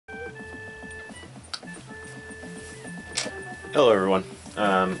Hello everyone.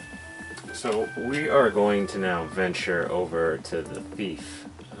 So we are going to now venture over to the thief.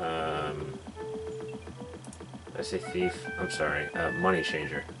 Did I say thief? I'm sorry. Money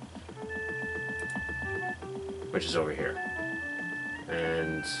changer. Which is over here.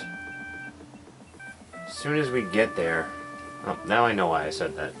 And as soon as we get there... Oh, now I know why I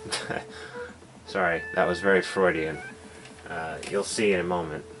said that. Sorry, that was very Freudian. You'll see in a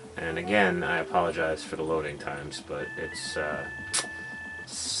moment. And again, I apologize for the loading times, but it's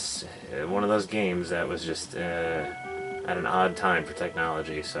one of those games that was just at an odd time for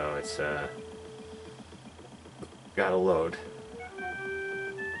technology, so it's gotta load.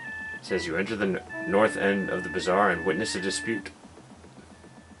 It says you enter the north end of the bazaar and witness a dispute.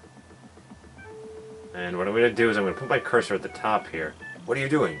 And what I'm going to do is I'm going to put my cursor at the top here. What are you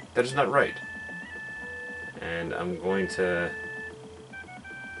doing? That is not right. And I'm going to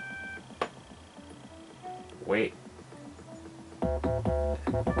wait.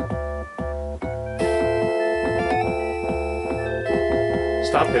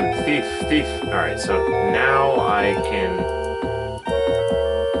 Stop him, thief, thief. Alright, so now I can...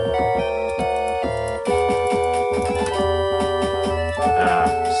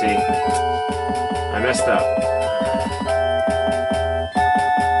 see? I messed up.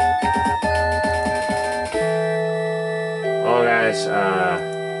 Well guys,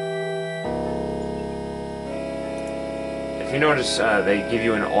 if you notice, they give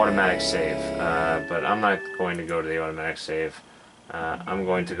you an automatic save, but I'm not going to go to the automatic save. I'm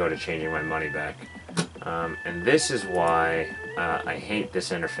going to go to changing my money back. And this is why I hate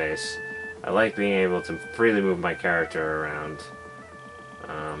this interface. I like being able to freely move my character around.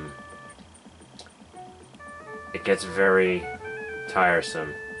 It gets very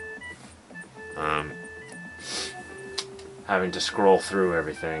tiresome having to scroll through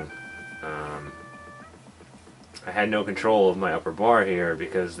everything. I had no control of my upper bar here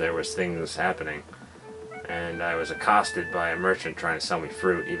because there was things happening. And I was accosted by a merchant trying to sell me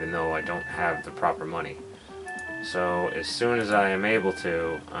fruit even though I don't have the proper money. So as soon as I am able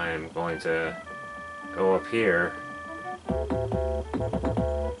to, I am going to go up here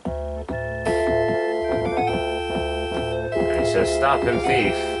and it says stop him,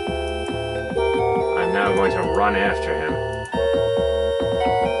 thief. I'm now going to run after him.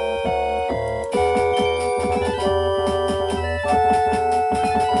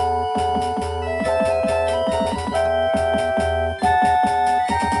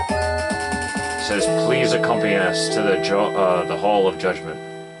 Please accompany us to the Hall of Judgment.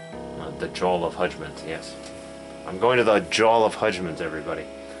 The Jawl of Judgment, yes. I'm going to the Jawl of Judgment, everybody.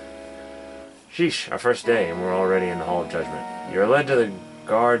 Sheesh, our first day, and we're already in the Hall of Judgment. You're led to the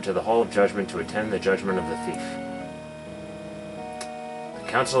guard to the Hall of Judgment to attend the judgment of the thief.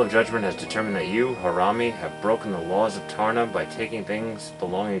 The Council of Judgment has determined that you, Harami, have broken the laws of Tarna by taking things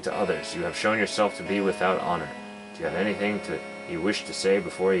belonging to others. You have shown yourself to be without honor. Do you have anything you wish to say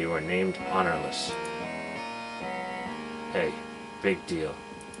before you are named honorless? Hey, big deal.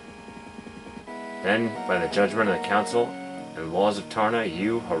 Then, by the judgment of the Council and laws of Tarna,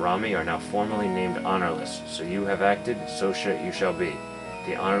 you, Harami, are now formally named honorless. So you have acted, so you shall be.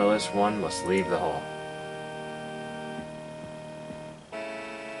 The honorless one must leave the hall.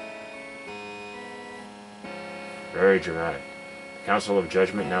 Very dramatic. The Council of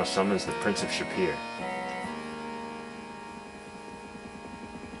Judgment now summons the Prince of Shapir.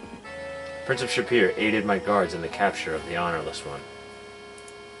 Prince of Shapir aided my guards in the capture of the honorless one.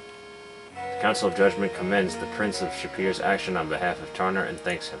 The Council of Judgment commends the Prince of Shapir's action on behalf of Tarna and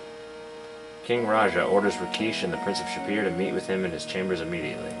thanks him. King Raja orders Rakesh and the Prince of Shapir to meet with him in his chambers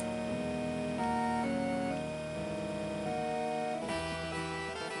immediately.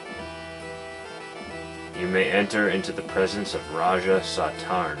 You may enter into the presence of Raja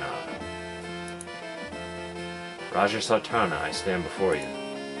Satarna. Raja Satarna, I stand before you.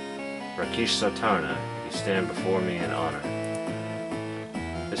 Rakesh Satarna, you stand before me in honor.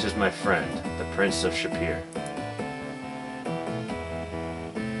 This is my friend, the Prince of Shapir.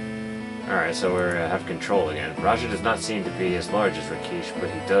 Alright, so we have control again. Raja does not seem to be as large as Rakesh, but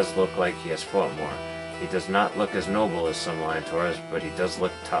he does look like he has fought more. He does not look as noble as some lion taurs, but he does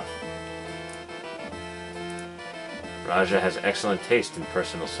look tough. Raja has excellent taste in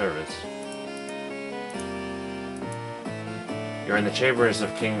personal servants. You are in the chambers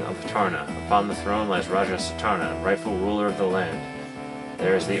of King of Tarna. Upon the throne lies Raja Satarna, rightful ruler of the land.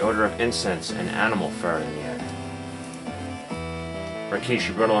 There is the odor of incense and animal fur in the air. Rakesh,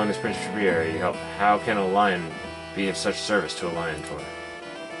 you brought along this Prince of Shapir. You help. How can a lion be of such service to a lion taur?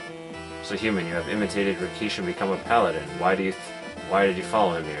 So human, you have imitated Rakesh and become a paladin. Why did you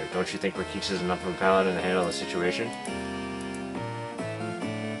follow him here? Don't you think Rakesh is enough of a paladin to handle the situation?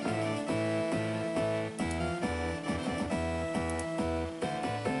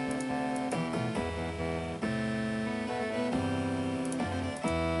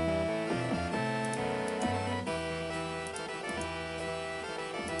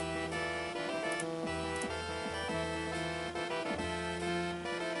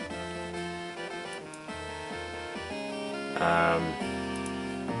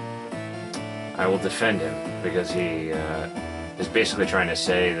 I will defend him, because he is basically trying to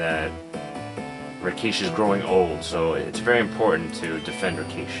say that Rakeesh is growing old, so it's very important to defend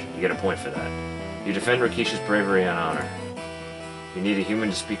Rakeesh. You get a point for that. You defend Rakeesh's bravery and honor. You need a human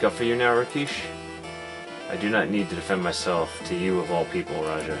to speak up for you now, Rakeesh? I do not need to defend myself to you of all people,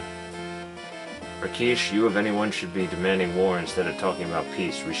 Raja. Rakeesh, you of anyone should be demanding war instead of talking about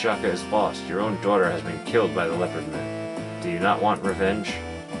peace. Rishaka is lost. Your own daughter has been killed by the leopard men. Do you not want revenge?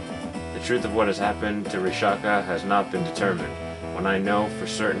 The truth of what has happened to Rishaka has not been determined. When I know for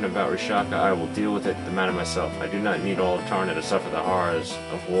certain about Rishaka, I will deal with the matter myself. I do not need all of Tarna to suffer the horrors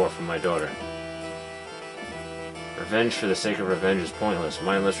of war for my daughter. Revenge for the sake of revenge is pointless.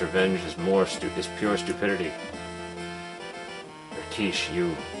 Mindless revenge is pure stupidity. Rakeesh,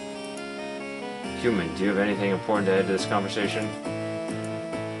 you... Human, do you have anything important to add to this conversation?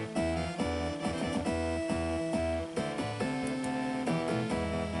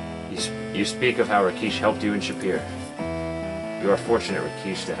 You speak of how Rakeesh helped you in Shapir. You are fortunate,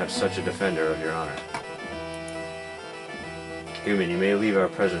 Rakeesh, to have such a defender of your honor. Human, you may leave our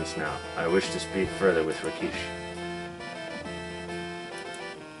presence now. I wish to speak further with Rakeesh.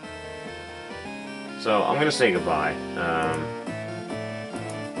 So, I'm gonna say goodbye.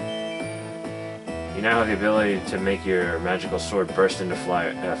 You now have the ability to make your magical sword burst into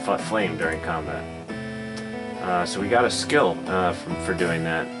flame during combat. So we got a skill for doing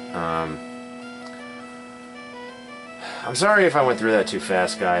that. I'm sorry if I went through that too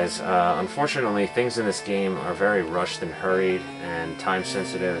fast, guys. Unfortunately, things in this game are very rushed and hurried and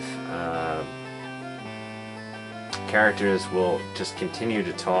time-sensitive. Characters will just continue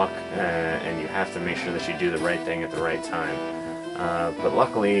to talk, and you have to make sure that you do the right thing at the right time. But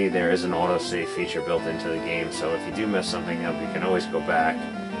luckily, there is an autosave feature built into the game, so if you do mess something up, you can always go back.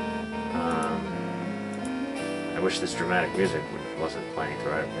 I wish this dramatic music wasn't playing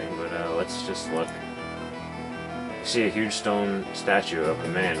through everything, but let's just look. You see a huge stone statue of a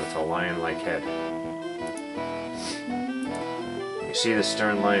man with a lion-like head. You see the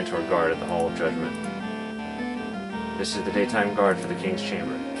stern Liontor guard at the Hall of Judgment. This is the daytime guard for the King's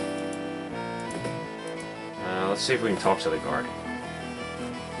Chamber. Let's see if we can talk to the guard.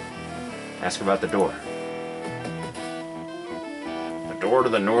 Ask about the door. The door to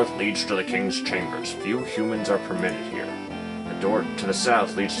the north leads to the King's Chambers. Few humans are permitted here. The door to the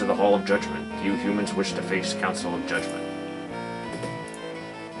south leads to the Hall of Judgment. Few humans wish to face Council of Judgment.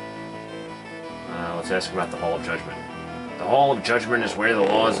 Let's ask about the Hall of Judgment. The Hall of Judgment is where the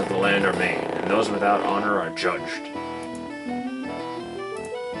laws of the land are made, and those without honor are judged.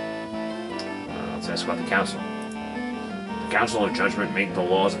 Let's ask about the Council. The Council of Judgment make the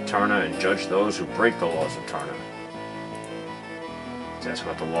laws of Tarna and judge those who break the laws of Tarna. Let's ask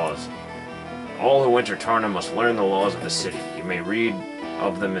about the laws. All who enter Tarna must learn the laws of the city. You may read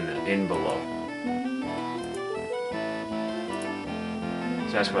of them in the inn below.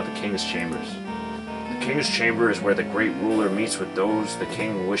 Let's ask about the King's Chambers. The King's Chamber is where the great ruler meets with those the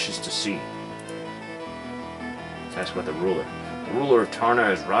King wishes to see. Let's ask about the ruler. The ruler of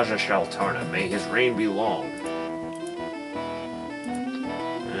Tarna is Raja Shal Tarna. May his reign be long.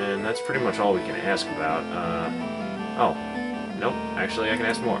 And that's pretty much all we can ask about. Oh, nope, actually I can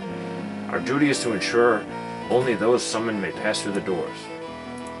ask more. Our duty is to ensure only those summoned may pass through the doors.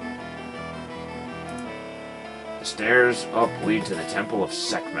 The stairs up lead to the Temple of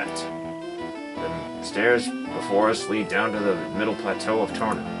Sekhmet. The stairs before us lead down to the middle plateau of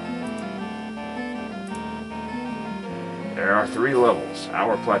Tarna. There are 3 levels.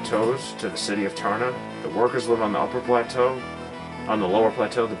 Our plateaus to the city of Tarna. The workers live on the upper plateau. On the lower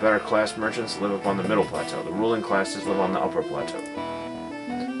plateau, the better class merchants live upon the middle plateau. The ruling classes live on the upper plateau.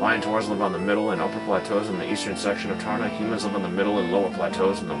 Liontors live on the middle and upper plateaus in the eastern section of Tarna. Humans live on the middle and lower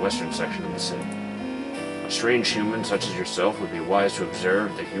plateaus in the western section of the city. A strange human such as yourself would be wise to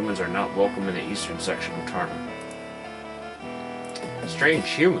observe that humans are not welcome in the eastern section of Tarna. A strange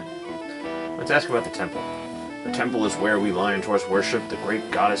human? Let's ask about the temple. The temple is where we Liontors worship the great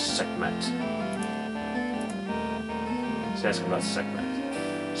goddess Sekhmet. Let's ask about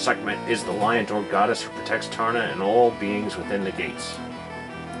Sekhmet. Sekhmet is the Liontor goddess who protects Tarna and all beings within the gates.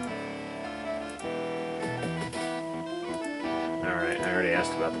 Alright, I already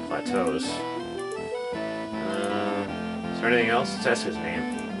asked about the plateaus. Is there anything else? Let's ask his name.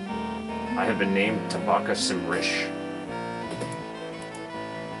 I have been named Tabaka Simrish.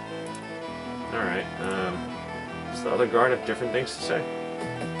 Alright, does the other guard have different things to say?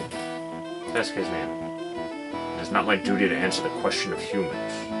 Let's ask his name. It is not my duty to answer the question of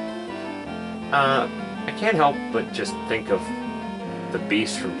humans. I can't help but just think of the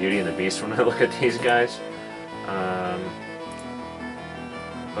Beast from Beauty and the Beast when I look at these guys.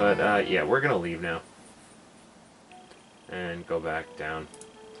 But yeah, we're gonna leave now and go back down,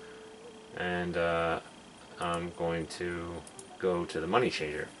 and I'm going to go to the money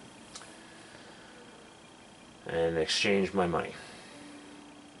changer and exchange my money.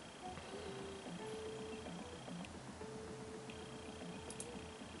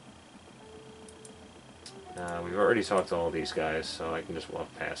 We've already talked to all these guys, so I can just walk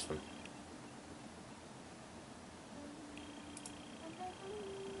past them.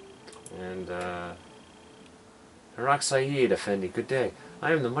 And, Harak Saeed, Effendi, good day.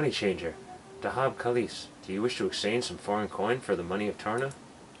 I am the money changer, Dahab Khalis. Do you wish to exchange some foreign coin for the money of Tarna?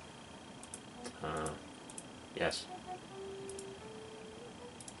 Yes.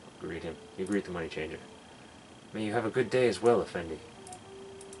 Greet him. You greet the money changer. May you have a good day as well, Effendi.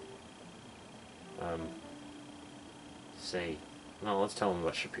 No, let's tell him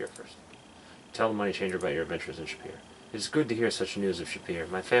about Shapir first. Tell the money changer about your adventures in Shapir. It is good to hear such news of Shapir.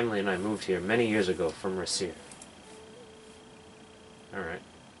 My family and I moved here many years ago from Rasir. Alright.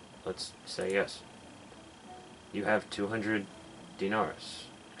 Let's say yes. You have 200 dinars.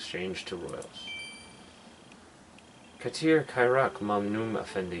 Exchange to royals. Katir Kairak Mamnum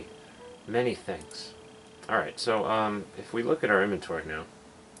Effendi. Many thanks. Alright, so, if we look at our inventory now,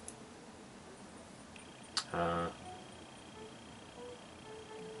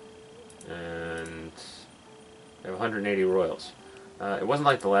 and we have 180 royals. It wasn't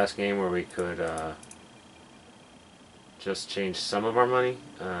like the last game where we could just change some of our money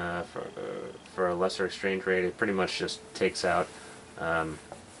for a lesser exchange rate. It pretty much just takes out, I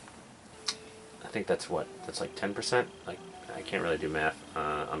think that's what? That's like 10%? Like, I can't really do math.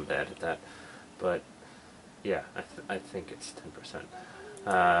 I'm bad at that. But, yeah, I think it's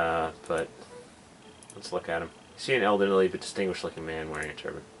 10%. But, let's look at him. You see an elderly but distinguished looking man wearing a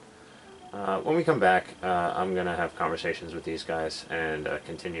turban. When we come back, I'm going to have conversations with these guys and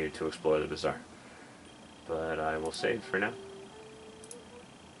continue to explore the bazaar. But I will save for now.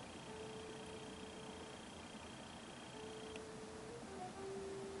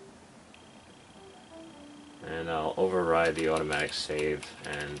 And I'll override the automatic save,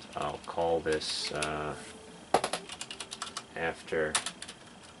 and I'll call this after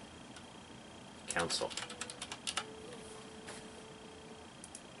council.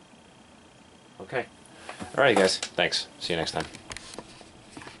 Okay. Alright guys, thanks. See you next time.